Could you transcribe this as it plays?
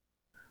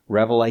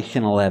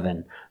Revelation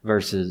 11,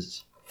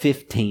 verses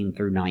 15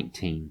 through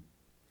 19.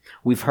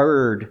 We've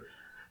heard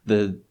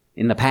in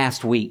the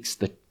past weeks,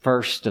 the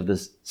first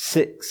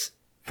six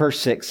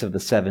of the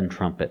seven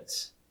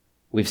trumpets.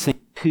 We've seen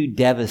two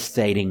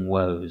devastating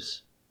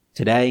woes.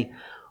 Today,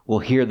 we'll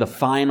hear the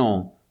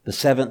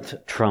seventh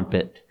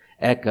trumpet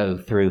echo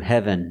through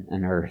heaven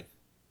and earth.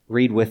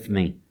 Read with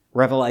me.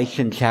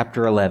 Revelation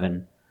chapter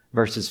 11,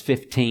 verses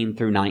 15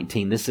 through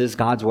 19. This is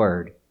God's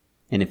word.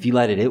 And if you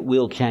let it, it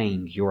will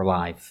change your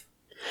life.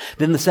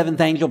 Then the seventh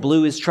angel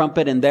blew his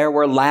trumpet, and there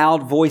were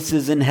loud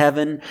voices in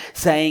heaven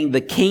saying,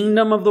 "The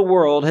kingdom of the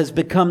world has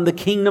become the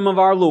kingdom of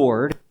our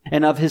Lord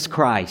and of his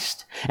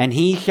Christ, and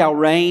he shall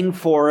reign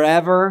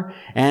forever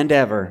and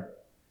ever."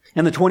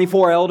 And the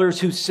 24 elders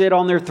who sit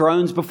on their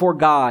thrones before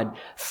God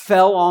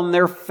fell on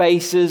their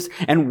faces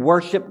and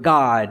worshiped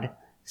God,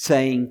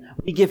 saying,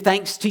 "We give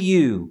thanks to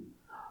you,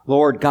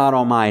 Lord God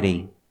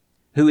Almighty,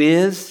 who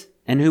is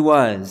and who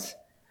was.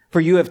 For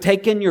you have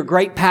taken your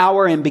great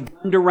power and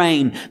begun to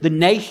reign. The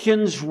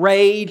nations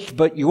raged,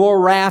 but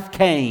your wrath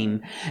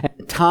came,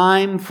 and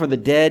time for the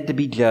dead to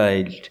be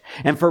judged,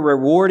 and for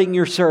rewarding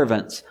your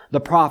servants,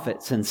 the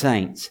prophets and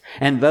saints,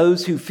 and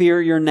those who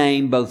fear your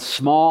name, both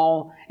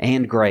small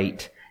and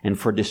great, and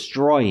for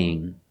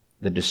destroying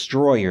the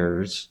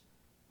destroyers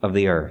of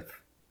the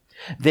earth."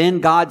 Then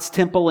God's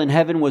temple in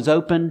heaven was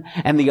opened,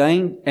 and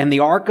the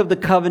ark of the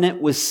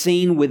covenant was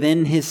seen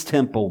within his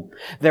temple.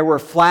 There were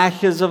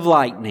flashes of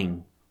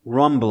lightning,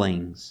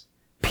 rumblings,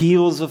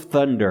 peals of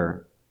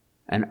thunder,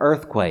 an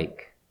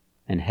earthquake,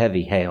 and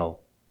heavy hail.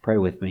 Pray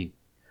with me.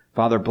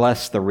 Father,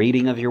 bless the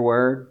reading of your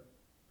word.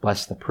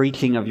 Bless the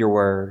preaching of your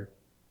word.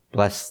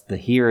 Bless the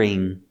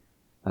hearing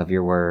of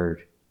your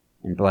word.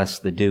 And bless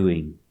the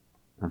doing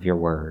of your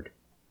word.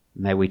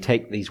 May we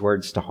take these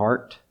words to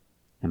heart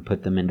and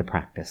put them into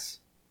practice.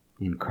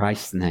 In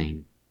Christ's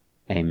name,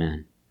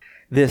 amen.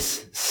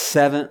 This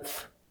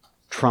seventh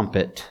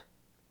trumpet.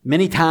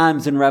 Many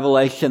times in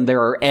Revelation, there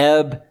are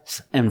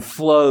ebbs and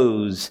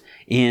flows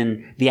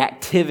in the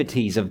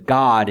activities of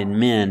God and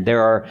men.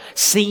 There are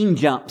scene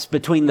jumps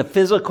between the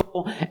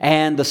physical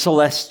and the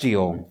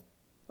celestial,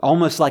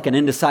 almost like an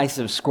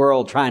indecisive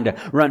squirrel trying to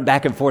run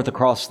back and forth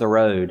across the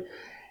road.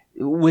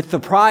 With the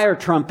prior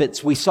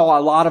trumpets, we saw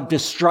a lot of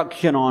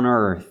destruction on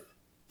earth,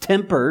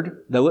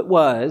 tempered, though it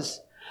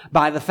was,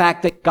 by the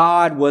fact that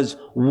God was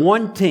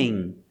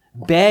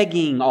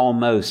begging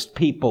almost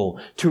people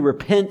to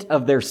repent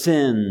of their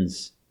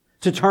sins,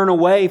 to turn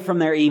away from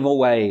their evil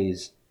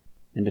ways,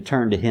 and to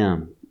turn to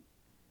Him.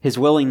 His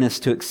willingness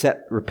to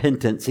accept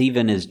repentance,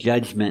 even as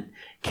judgment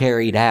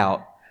carried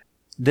out.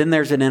 Then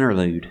there's an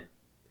interlude.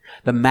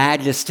 The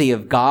majesty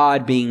of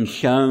God being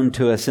shown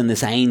to us in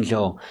this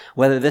angel,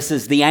 whether this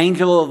is the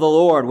angel of the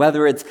Lord,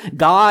 whether it's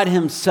God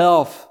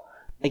Himself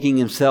making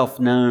Himself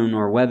known,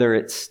 or whether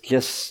it's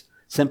just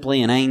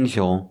simply an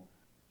angel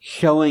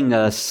showing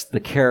us the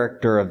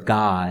character of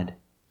God.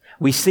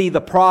 We see the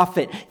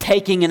prophet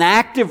taking an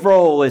active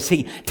role as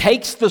he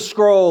takes the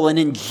scroll and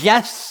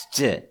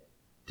ingests it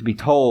to be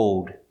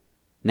told,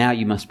 "Now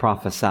you must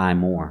prophesy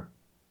more."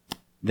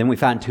 Then we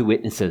find two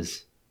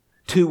witnesses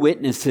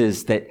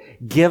that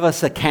give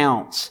us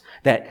accounts,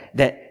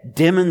 that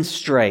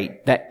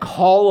demonstrate, that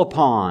call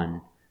upon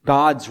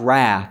God's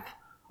wrath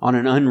on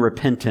an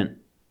unrepentant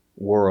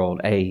world,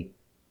 a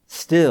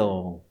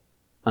still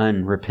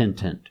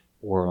unrepentant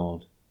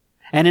world.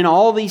 And in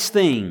all these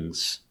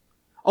things,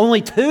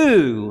 only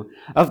two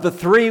of the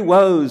three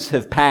woes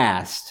have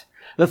passed.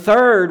 The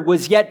third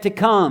was yet to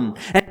come.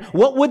 And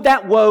what would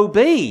that woe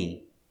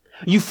be?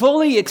 You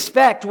fully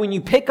expect when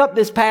you pick up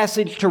this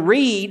passage to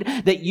read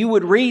that you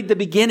would read the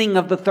beginning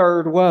of the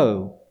third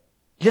woe.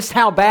 Just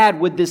how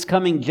bad would this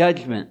coming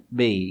judgment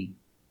be?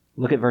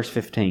 Look at verse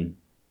 15.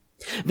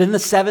 Then the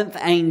seventh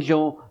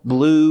angel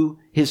blew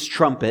his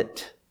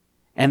trumpet,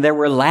 and there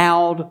were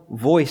loud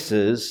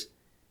voices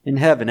in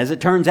heaven. As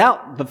it turns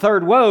out, the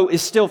third woe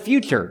is still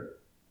future.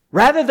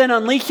 Rather than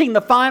unleashing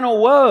the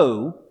final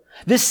woe,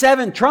 this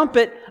seventh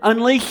trumpet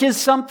unleashes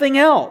something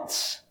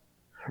else.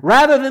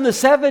 Rather than the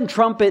seventh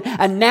trumpet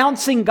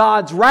announcing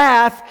God's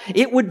wrath,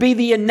 it would be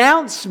the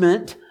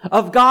announcement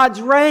of God's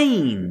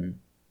reign.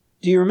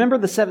 Do you remember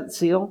the seventh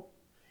seal?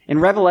 In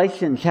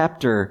Revelation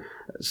chapter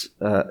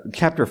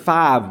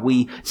 5,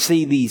 we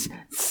see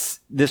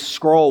this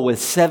scroll with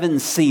 7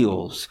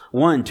 seals.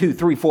 1, 2,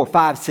 3, 4,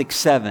 5, 6,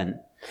 7.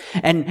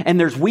 And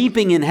there's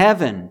weeping in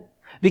heaven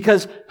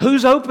because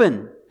who's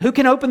open? Who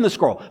can open the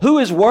scroll? Who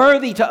is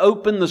worthy to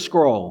open the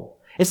scroll?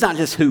 It's not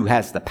just who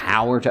has the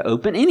power to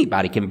open.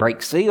 Anybody can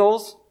break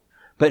seals,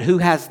 but who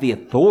has the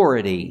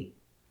authority?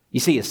 You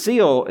see, a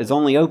seal is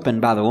only opened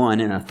by the one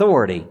in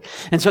authority.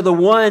 And so the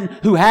one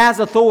who has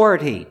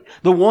authority,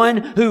 the one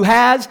who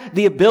has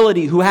the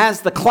ability, who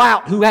has the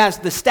clout, who has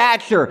the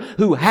stature,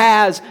 who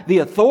has the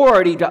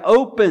authority to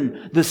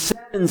open the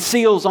 7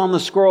 seals on the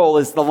scroll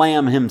is the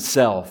Lamb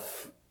Himself.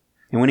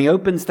 And when He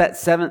opens that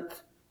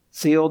 7th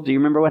seal, do you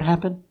remember what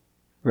happened?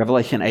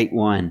 Revelation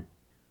 8:1.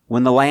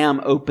 When the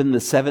Lamb opened the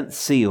 7th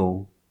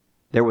seal,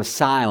 there was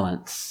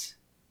silence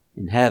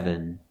in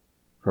heaven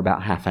for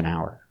about half an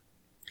hour.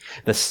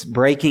 The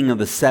breaking of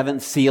the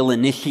seventh seal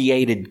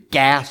initiated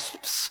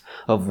gasps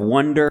of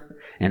wonder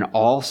and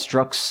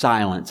awe-struck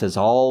silence as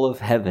all of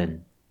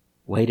heaven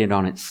waited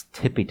on its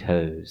tippy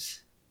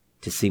toes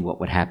to see what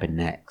would happen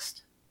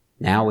next.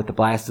 Now, with the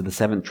blast of the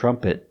seventh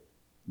trumpet,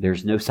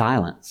 there's no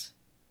silence.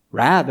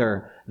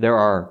 Rather, there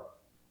are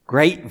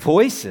great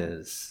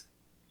voices,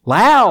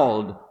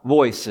 loud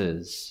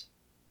voices.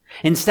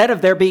 Instead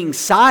of there being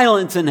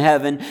silence in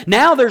heaven,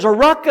 now there's a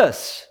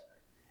ruckus.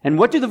 And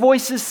what do the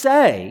voices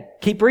say?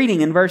 Keep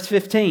reading in verse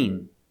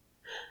 15.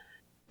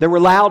 There were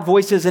loud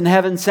voices in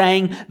heaven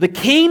saying, "The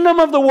kingdom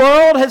of the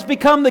world has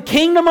become the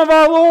kingdom of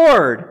our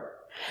Lord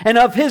and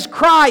of His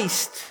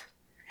Christ,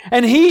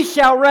 and He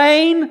shall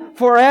reign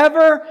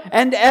forever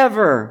and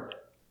ever."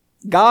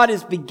 God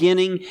is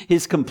beginning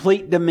His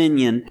complete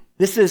dominion.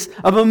 This is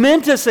a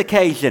momentous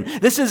occasion.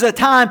 This is a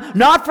time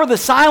not for the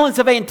silence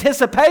of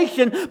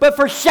anticipation, but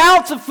for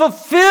shouts of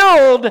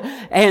fulfilled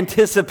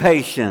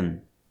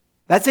anticipation.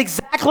 That's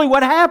exactly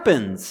what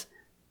happens.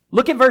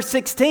 Look at verse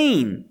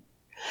 16.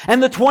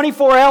 "And the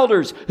 24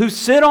 elders who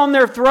sit on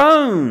their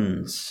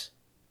thrones."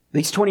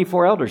 These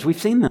 24 elders, we've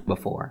seen them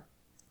before.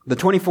 The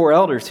 24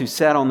 elders who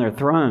sat on their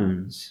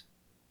thrones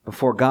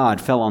before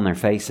God fell on their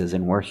faces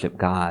and worshiped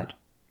God.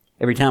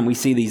 Every time we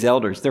see these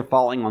elders, they're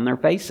falling on their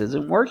faces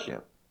in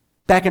worship.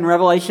 Back in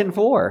Revelation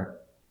 4,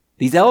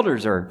 these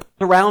elders are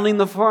surrounding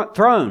the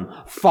throne,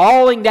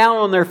 falling down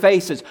on their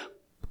faces,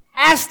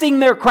 casting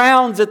their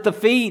crowns at the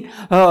feet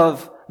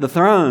of the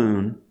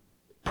throne,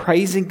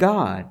 praising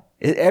God.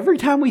 Every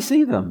time we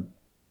see them,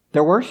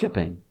 they're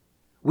worshiping.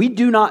 We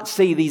do not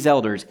see these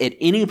elders at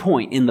any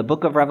point in the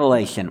book of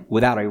Revelation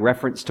without a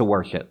reference to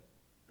worship.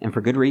 And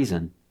for good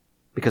reason,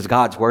 because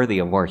God's worthy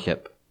of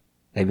worship.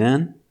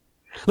 Amen?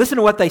 Listen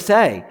to what they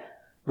say.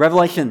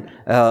 Revelation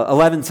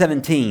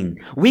 11:17.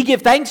 "We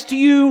give thanks to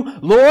you,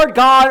 Lord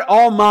God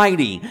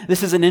Almighty."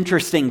 This is an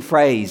interesting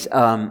phrase.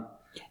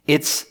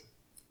 It's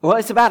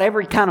about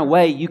every kind of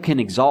way you can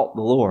exalt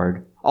the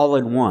Lord all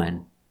in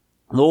one.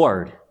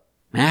 Lord,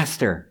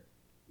 Master,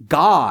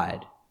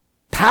 God,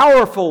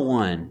 Powerful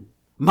One,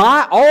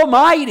 my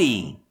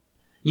Almighty.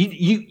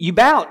 You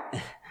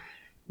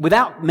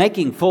without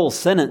making full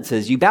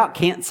sentences, you about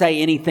can't say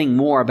anything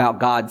more about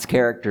God's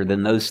character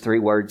than those three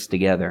words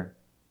together.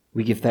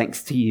 We give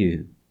thanks to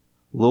you,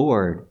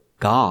 Lord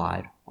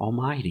God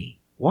Almighty.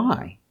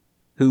 Why?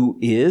 Who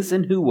is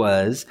and who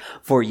was,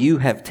 for you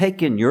have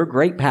taken your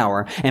great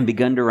power and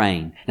begun to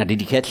reign. Now, did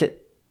you catch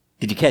it?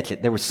 Did you catch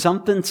it? There was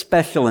something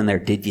special in there.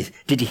 Did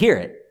you hear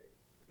it?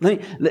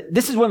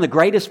 This is one of the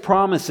greatest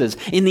promises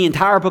in the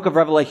entire book of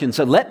Revelation.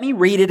 So let me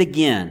read it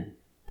again.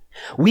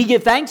 We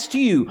give thanks to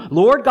you,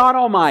 Lord God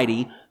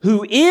Almighty,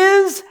 who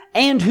is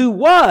and who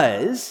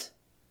was,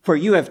 for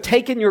you have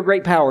taken your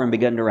great power and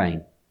begun to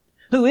reign.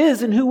 Who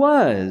is and who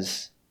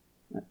was.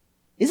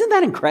 Isn't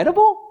that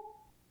incredible?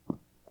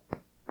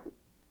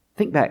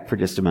 Think back for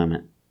just a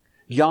moment.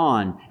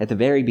 John, at the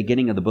very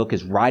beginning of the book,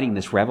 is writing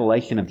this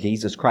revelation of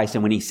Jesus Christ.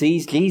 And when he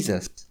sees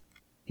Jesus,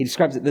 he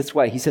describes it this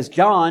way. He says,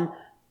 "John,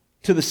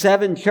 to the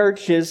 7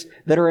 churches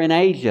that are in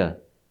Asia."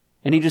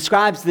 And he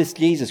describes this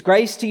Jesus.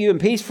 "Grace to you and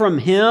peace from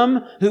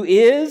Him who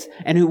is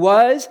and who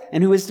was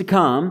and who is to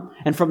come,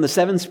 and from the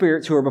 7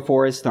 spirits who are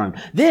before His throne."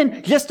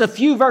 Then, just a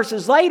few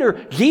verses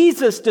later,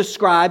 Jesus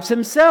describes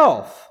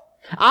Himself.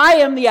 "I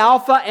am the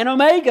Alpha and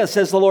Omega,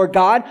 says the Lord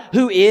God,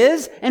 who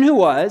is and who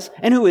was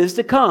and who is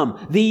to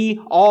come, the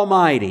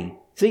Almighty."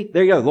 See,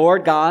 there you go.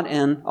 Lord God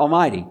and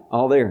Almighty,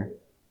 all there.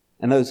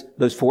 And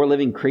those 4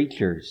 living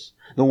creatures,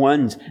 the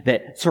ones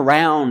that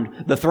surround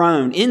the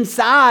throne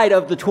inside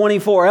of the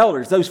 24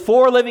 elders, those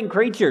 4 living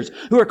creatures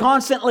who are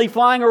constantly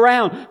flying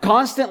around,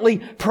 constantly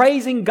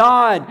praising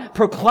God,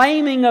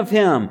 proclaiming of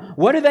Him.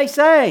 What do they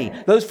say?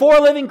 Those 4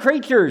 living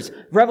creatures,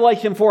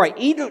 Revelation 4,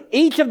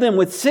 each of them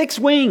with 6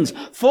 wings,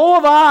 full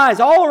of eyes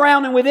all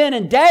around and within,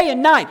 and day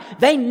and night,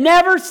 they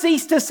never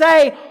cease to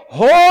say,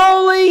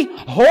 "Holy,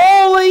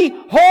 holy,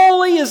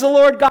 holy is the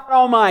Lord God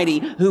Almighty,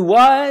 who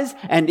was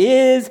and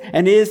is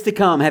to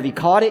come." Have you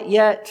caught it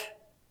yet?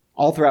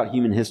 All throughout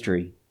human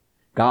history,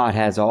 God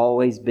has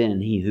always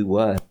been He who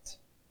was.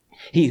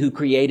 He who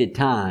created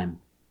time,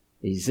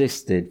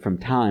 existed from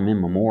time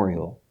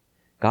immemorial.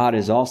 God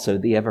is also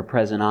the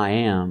ever-present I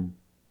Am,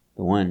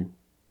 the one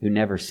who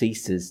never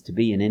ceases to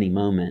be in any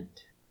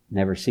moment,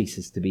 never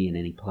ceases to be in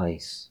any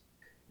place.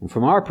 And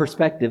from our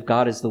perspective,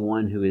 God is the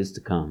one who is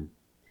to come.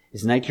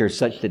 His nature is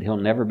such that He'll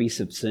never be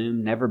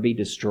subsumed, never be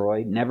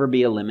destroyed, never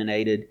be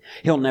eliminated.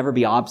 He'll never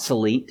be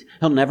obsolete.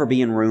 He'll never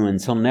be in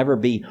ruins. He'll never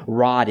be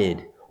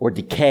rotted or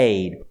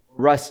decayed,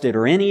 rusted,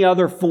 or any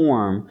other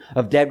form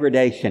of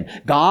degradation.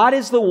 God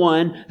is the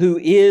one who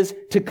is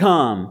to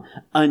come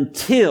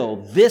until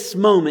this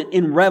moment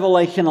in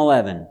Revelation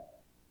 11,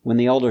 when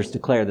the elders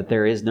declare that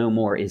there is no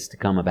more is to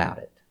come about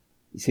it.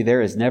 You see,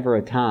 there is never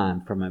a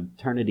time from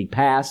eternity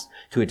past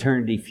to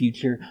eternity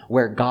future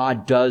where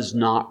God does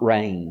not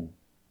reign.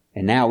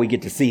 And now we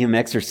get to see Him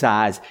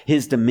exercise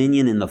His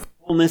dominion in the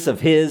fullness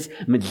of His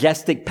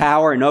majestic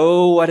power. And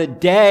oh, what a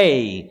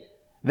day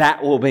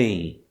that will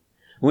be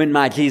when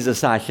my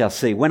Jesus I shall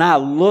see. When I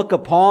look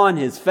upon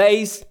His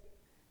face,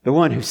 the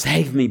one who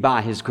saved me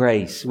by His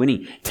grace, when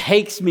He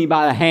takes me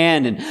by the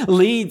hand and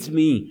leads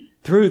me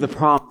through the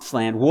promised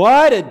land.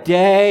 What a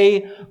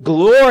day,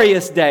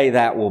 glorious day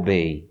that will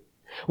be.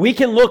 We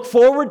can look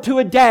forward to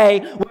a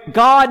day where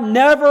God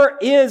never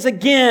is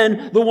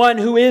again the one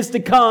who is to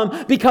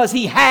come, because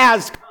He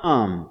has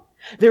come.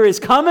 There is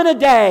coming a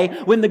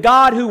day when the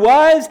God who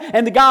was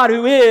and the God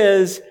who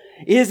is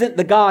isn't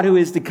the God who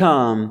is to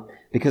come,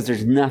 because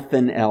there's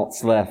nothing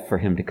else left for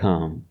Him to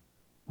come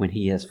when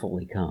He has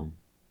fully come.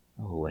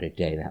 Oh, what a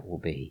day that will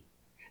be.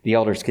 The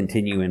elders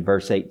continue in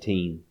verse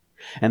 18.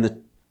 And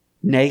the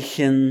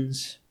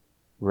nations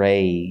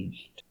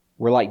raged.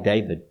 We're like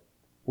David.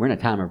 We're in a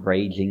time of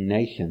raging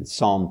nations.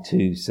 Psalm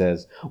 2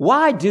 says,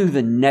 why do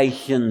the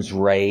nations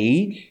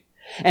rage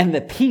and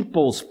the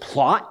peoples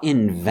plot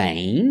in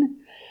vain?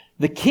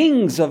 The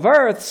kings of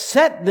earth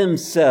set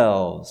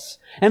themselves,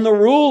 and the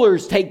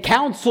rulers take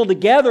counsel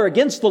together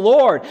against the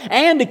Lord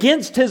and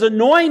against His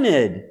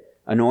anointed.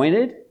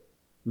 Anointed?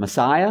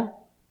 Messiah?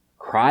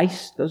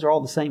 Christ? Those are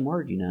all the same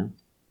word, you know.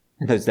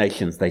 And those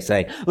nations, they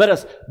say, let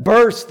us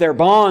burst their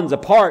bonds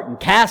apart and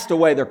cast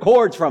away their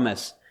cords from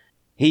us.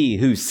 He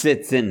who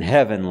sits in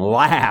heaven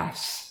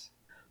laughs.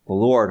 The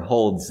Lord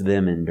holds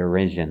them in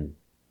derision.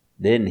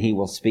 Then He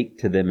will speak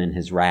to them in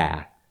His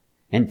wrath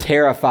and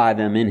terrify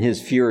them in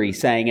His fury,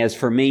 saying, as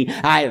for me,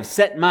 I have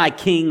set my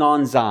king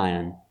on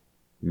Zion,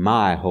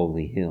 my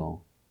holy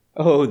hill.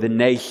 Oh, the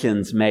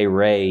nations may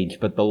rage,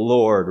 but the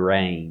Lord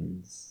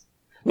reigns.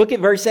 Look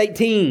at verse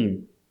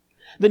 18.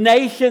 The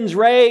nations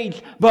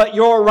rage, but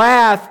your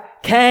wrath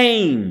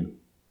came.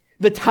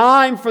 The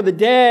time for the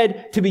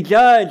dead to be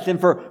judged,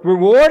 and for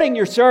rewarding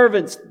your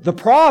servants, the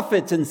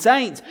prophets and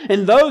saints,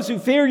 and those who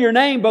fear your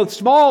name, both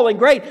small and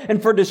great,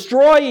 and for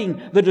destroying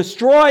the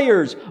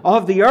destroyers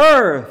of the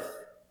earth.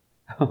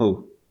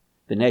 Oh,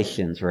 the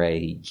nations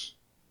rage,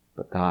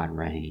 but God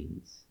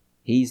reigns.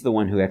 He's the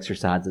one who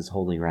exercises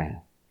holy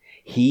wrath.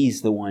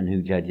 He's the one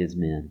who judges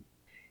men.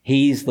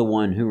 He's the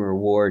one who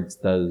rewards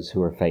those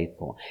who are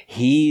faithful.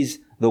 He's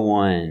the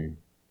one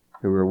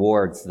who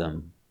rewards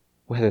them,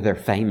 whether they're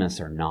famous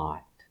or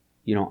not.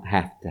 You don't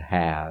have to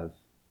have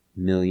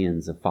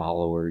millions of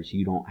followers.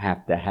 You don't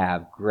have to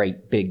have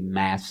great big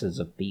masses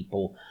of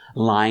people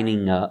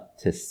lining up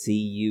to see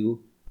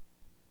you,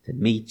 to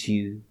meet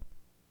you,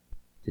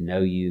 to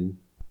know you.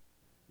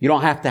 You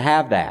don't have to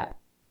have that,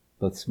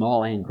 both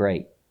small and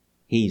great.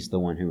 He's the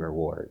one who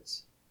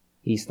rewards.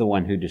 He's the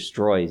one who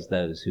destroys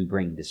those who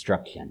bring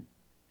destruction.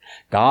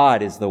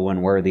 God is the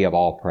one worthy of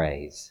all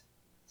praise.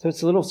 So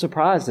it's a little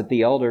surprise that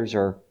the elders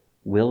are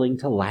willing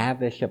to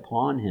lavish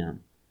upon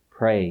Him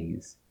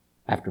praise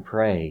after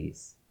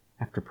praise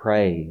after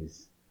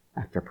praise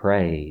after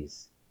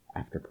praise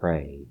after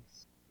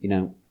praise. You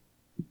know,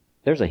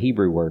 there's a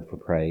Hebrew word for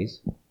praise.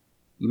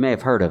 You may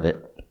have heard of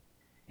it.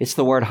 It's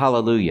the word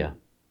hallelujah,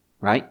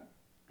 right?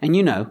 And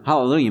you know,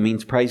 hallelujah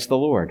means praise the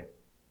Lord.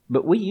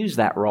 But we use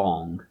that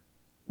wrong.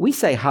 We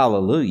say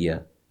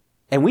hallelujah,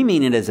 and we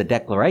mean it as a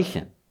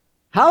declaration.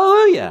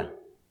 Hallelujah!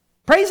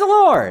 Praise the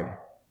Lord!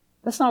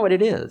 That's not what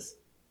it is.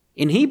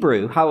 In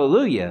Hebrew,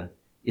 hallelujah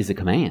is a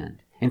command.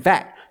 In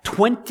fact,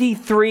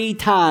 23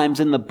 times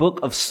in the book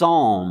of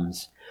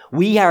Psalms,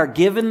 we are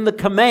given the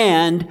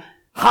command,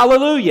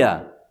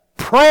 hallelujah,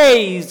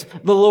 praise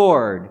the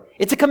Lord.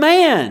 It's a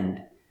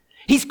command.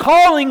 He's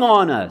calling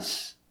on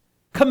us,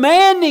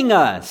 commanding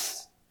us.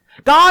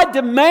 God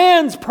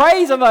demands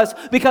praise of us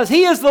because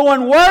He is the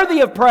one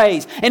worthy of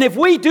praise. And if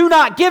we do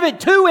not give it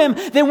to Him,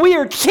 then we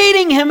are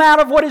cheating Him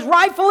out of what is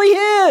rightfully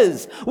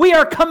His. We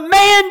are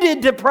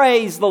commanded to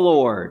praise the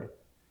Lord.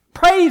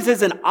 Praise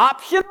isn't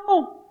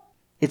optional.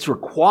 It's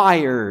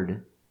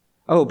required.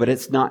 Oh, but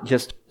it's not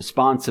just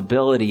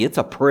responsibility. It's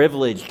a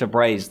privilege to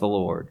praise the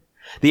Lord.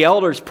 The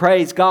elders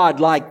praise God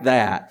like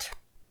that.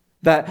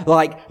 That,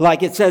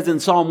 like it says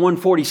in Psalm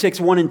 146,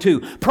 1 and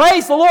 2.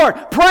 Praise the Lord,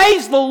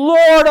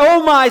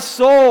 O my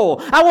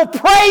soul. I will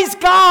praise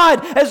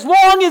God as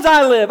long as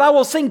I live. I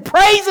will sing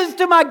praises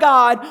to my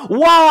God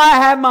while I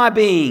have my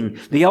being.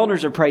 The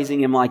elders are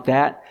praising Him like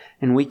that,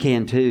 and we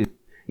can too.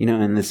 You know,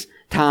 in this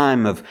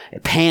time of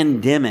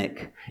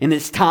pandemic, in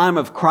this time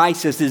of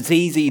crisis, it's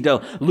easy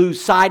to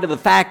lose sight of the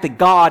fact that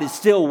God is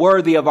still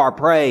worthy of our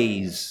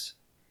praise.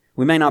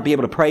 We may not be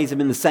able to praise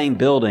Him in the same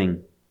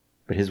building,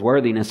 but His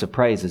worthiness of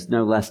praise is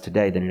no less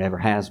today than it ever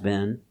has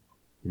been,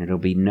 and it'll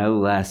be no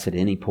less at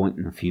any point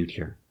in the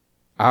future.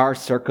 Our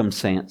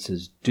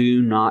circumstances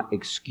do not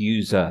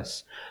excuse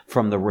us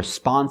from the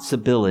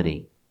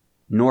responsibility,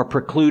 nor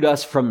preclude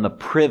us from the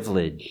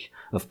privilege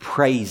of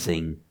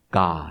praising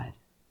God.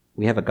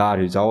 We have a God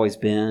who's always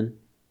been,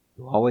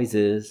 who always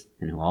is,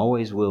 and who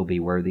always will be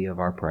worthy of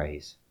our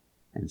praise,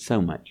 and so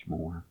much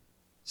more.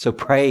 So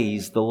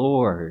praise the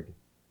Lord.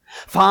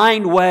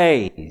 Find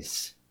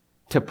ways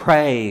to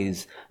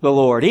praise the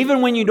Lord.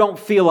 Even when you don't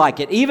feel like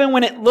it. Even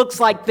when it looks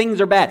like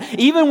things are bad.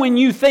 Even when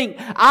you think,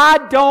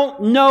 I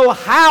don't know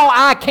how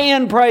I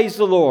can praise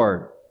the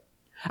Lord.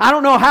 I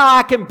don't know how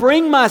I can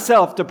bring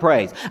myself to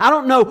praise. I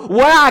don't know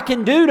what I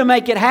can do to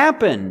make it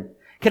happen.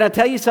 Can I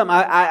tell you something?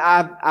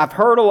 I've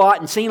heard a lot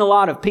and seen a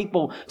lot of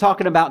people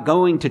talking about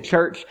going to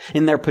church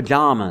in their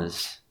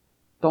pajamas.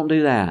 Don't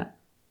do that.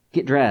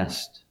 Get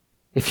dressed.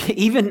 If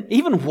you,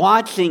 even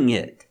watching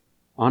it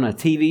on a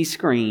TV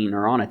screen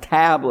or on a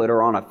tablet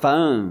or on a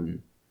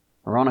phone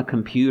or on a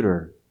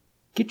computer,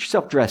 get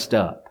yourself dressed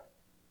up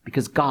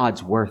because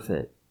God's worth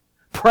it.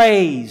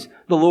 Praise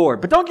the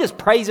Lord. But don't just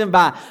praise Him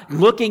by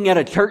looking at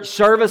a church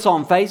service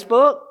on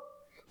Facebook.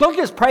 Don't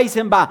just praise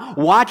Him by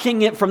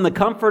watching it from the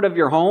comfort of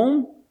your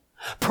home.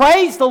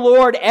 Praise the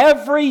Lord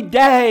every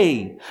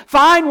day.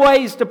 Find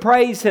ways to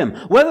praise Him.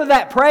 Whether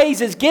that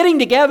praise is getting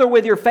together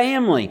with your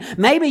family.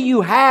 Maybe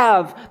you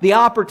have the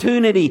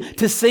opportunity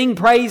to sing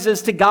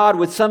praises to God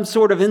with some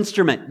sort of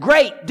instrument.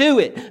 Great, do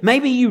it.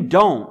 Maybe you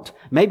don't.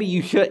 Maybe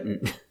you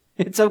shouldn't.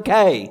 It's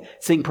okay.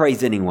 Sing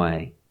praise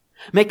anyway.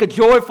 Make a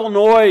joyful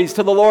noise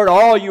to the Lord,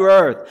 all you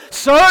earth.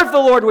 Serve the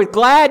Lord with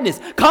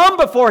gladness. Come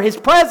before His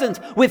presence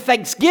with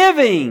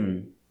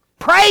thanksgiving.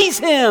 Praise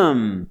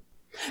Him.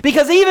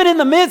 Because even in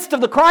the midst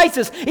of the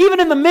crisis, even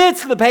in the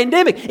midst of the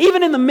pandemic,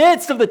 even in the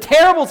midst of the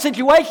terrible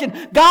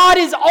situation, God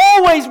is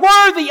always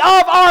worthy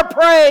of our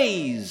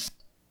praise.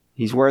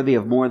 He's worthy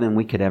of more than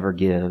we could ever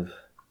give.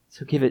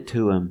 So give it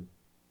to Him.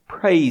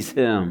 Praise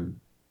Him.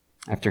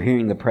 After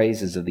hearing the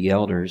praises of the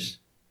elders,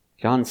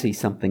 John sees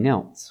something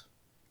else.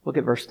 Look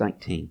at verse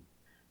 19.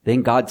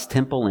 Then God's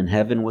temple in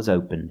heaven was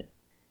opened,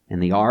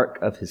 and the ark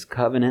of His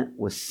covenant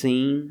was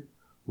seen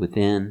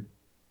within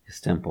His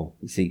temple.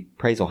 You see,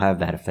 praise will have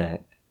that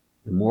effect.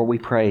 The more we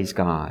praise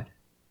God,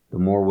 the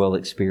more we'll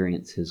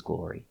experience His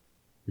glory.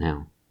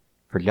 Now,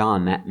 for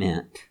John, that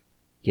meant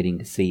getting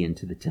to see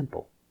into the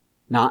temple.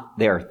 Not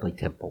the earthly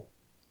temple.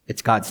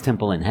 It's God's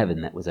temple in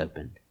heaven that was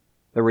opened.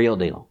 The real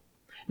deal.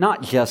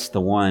 Not just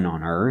the one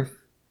on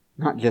earth.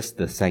 Not just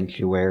the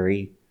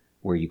sanctuary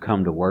where you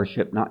come to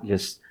worship. Not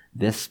just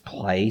this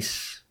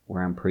place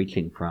where I'm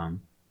preaching from.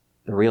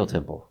 The real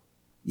temple.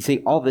 You see,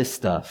 all this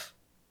stuff,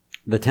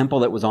 the temple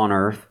that was on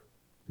earth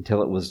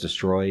until it was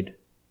destroyed,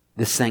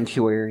 this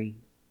sanctuary,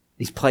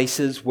 these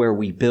places where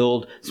we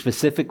build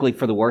specifically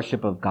for the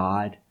worship of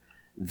God,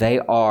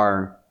 they're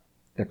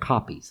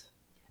copies.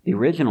 The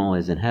original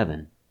is in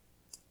heaven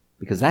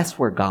because that's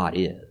where God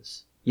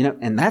is. You know,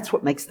 and that's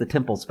what makes the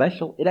temple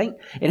special. It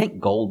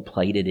ain't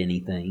gold-plated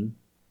anything.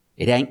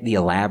 It ain't the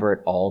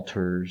elaborate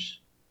altars.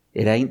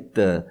 It ain't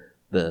the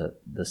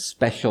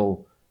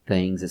special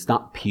things. It's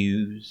not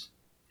pews.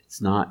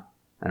 It's not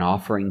an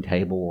offering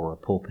table or a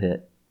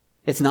pulpit.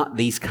 It's not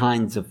these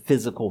kinds of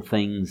physical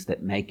things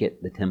that make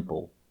it the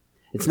temple.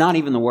 It's not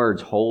even the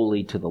words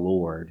holy to the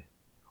Lord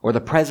or the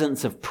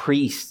presence of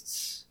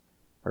priests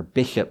or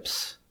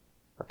bishops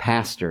or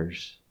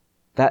pastors.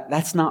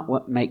 That's not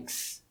what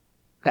makes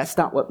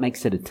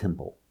it a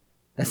temple.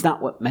 That's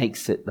not what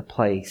makes it the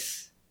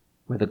place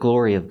where the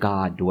glory of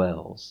God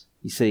dwells.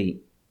 You see,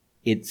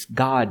 it's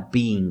God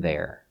being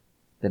there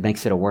that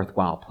makes it a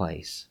worthwhile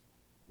place.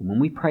 And when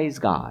we praise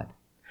God,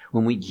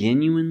 when we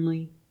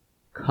genuinely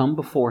come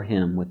before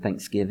Him with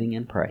thanksgiving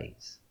and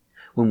praise,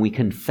 when we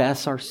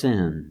confess our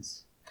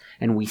sins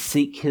and we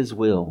seek His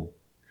will,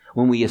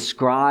 when we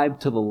ascribe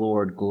to the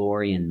Lord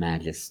glory and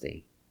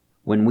majesty,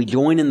 when we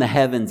join in the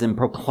heavens in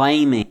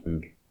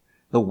proclaiming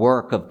the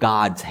work of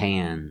God's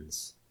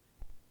hands,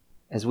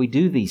 as we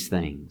do these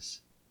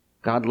things,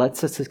 God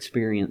lets us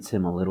experience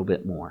Him a little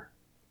bit more.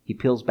 He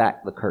peels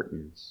back the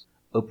curtains,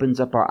 opens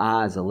up our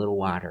eyes a little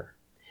wider,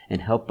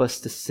 and help us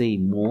to see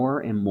more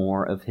and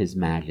more of His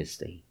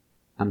majesty.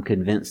 I'm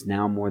convinced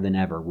now more than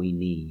ever we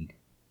need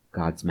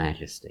God's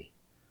majesty.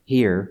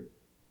 Here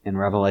in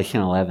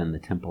Revelation 11, the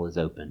temple is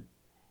open,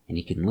 and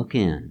you can look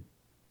in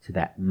to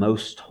that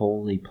most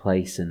holy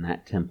place in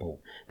that temple,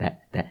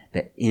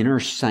 that inner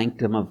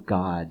sanctum of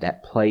God,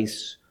 that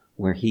place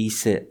where He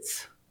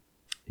sits,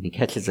 and he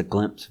catches a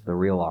glimpse of the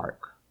real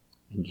ark.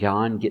 And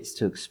John gets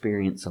to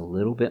experience a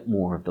little bit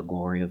more of the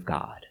glory of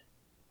God.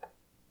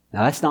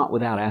 Now that's not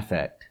without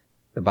affect.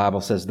 The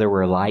Bible says there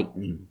were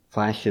lightning,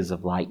 flashes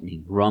of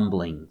lightning,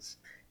 rumblings,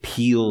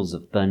 peals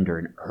of thunder,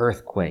 an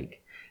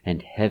earthquake,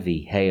 and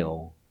heavy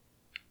hail.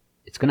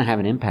 It's going to have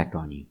an impact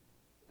on you.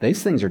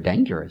 These things are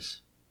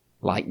dangerous.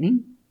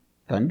 Lightning,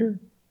 thunder,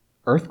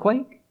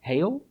 earthquake,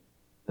 hail.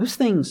 Those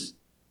things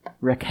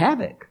wreak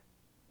havoc.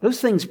 Those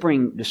things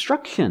bring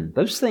destruction.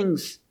 Those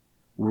things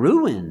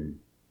ruin.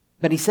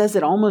 But he says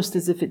it almost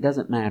as if it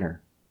doesn't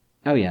matter.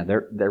 Oh yeah,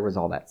 there was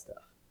all that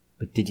stuff.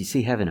 But did you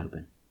see heaven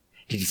open?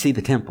 Did you see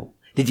the temple?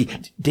 Did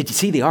you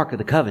see the Ark of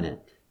the Covenant?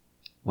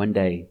 One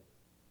day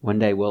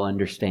we'll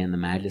understand the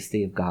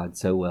majesty of God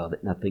so well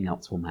that nothing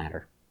else will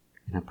matter.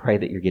 And I pray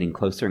that you're getting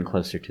closer and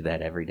closer to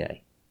that every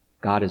day.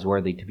 God is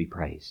worthy to be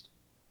praised.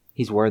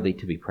 He's worthy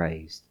to be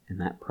praised. And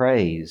that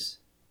praise,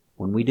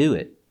 when we do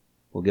it,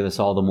 will give us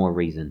all the more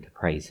reason to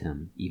praise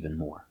Him even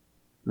more.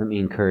 Let me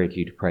encourage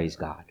you to praise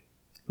God.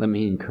 Let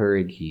me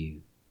encourage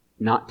you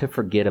not to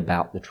forget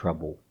about the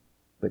trouble,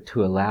 but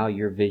to allow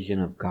your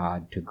vision of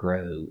God to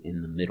grow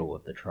in the middle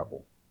of the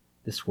trouble.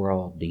 This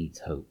world needs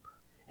hope,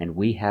 and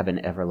we have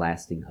an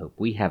everlasting hope.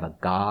 We have a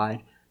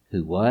God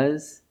who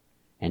was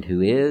and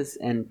who is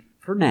and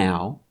for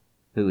now,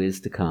 who is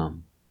to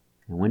come.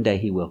 And one day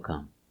he will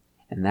come.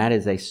 And that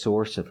is a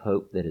source of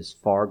hope that is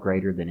far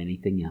greater than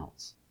anything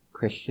else.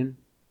 Christian,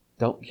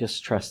 don't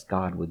just trust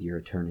God with your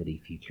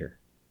eternity future.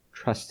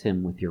 Trust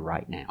Him with your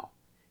right now.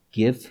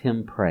 Give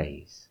Him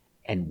praise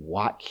and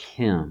watch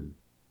Him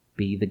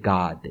be the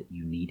God that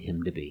you need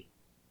Him to be.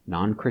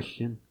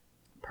 Non-Christian,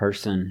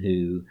 person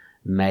who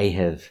may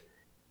have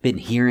been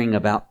hearing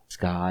about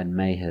God,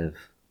 may have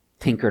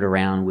tinkered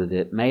around with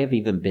it, may have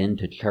even been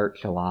to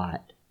church a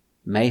lot,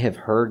 may have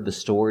heard the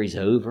stories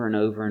over and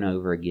over and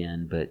over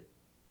again, but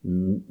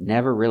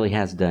never really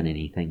has done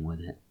anything with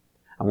it.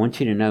 I want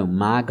you to know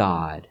my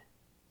God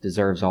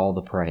deserves all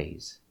the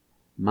praise.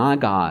 My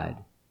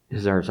God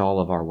deserves all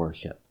of our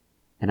worship.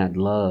 And I'd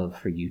love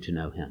for you to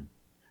know Him.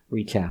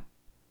 Reach out.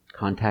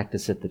 Contact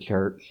us at the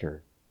church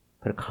or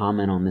put a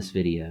comment on this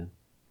video.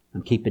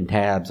 I'm keeping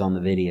tabs on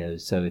the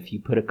videos, so if you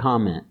put a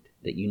comment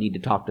that you need to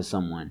talk to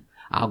someone,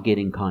 I'll get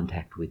in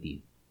contact with you.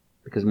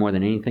 Because more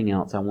than anything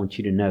else, I want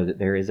you to know that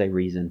there is a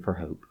reason for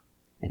hope.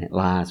 And it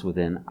lies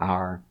within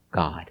our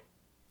God.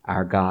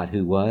 Our God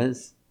who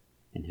was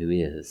and who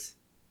is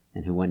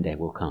and who one day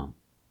will come.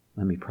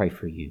 Let me pray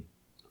for you.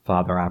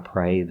 Father, I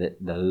pray that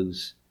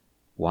those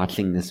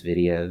watching this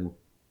video,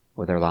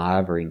 whether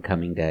live or in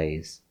coming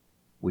days,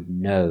 would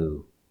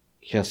know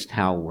just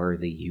how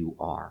worthy you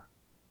are.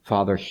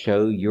 Father,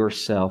 show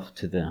yourself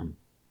to them.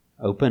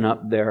 Open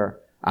up their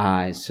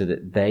eyes so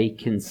that they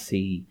can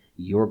see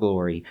your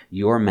glory,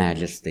 your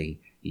majesty,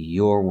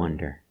 your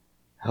wonder.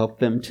 Help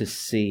them to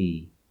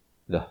see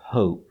the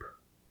hope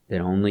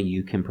that only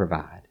you can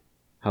provide.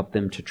 Help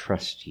them to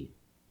trust you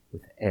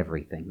with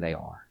everything they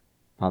are.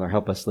 Father,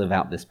 help us live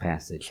out this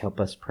passage. Help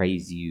us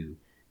praise you,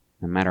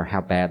 no matter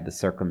how bad the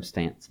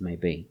circumstance may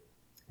be.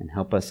 And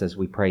help us as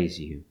we praise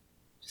you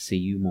to see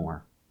you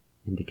more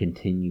and to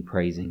continue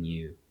praising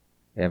you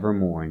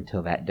evermore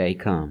until that day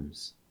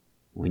comes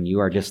when you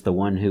are just the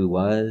one who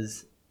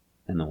was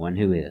and the one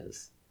who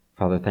is.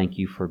 Father, thank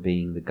you for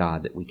being the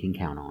God that we can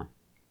count on.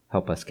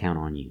 Help us count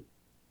on you.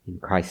 In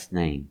Christ's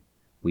name,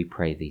 we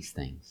pray these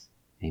things.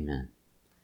 Amen.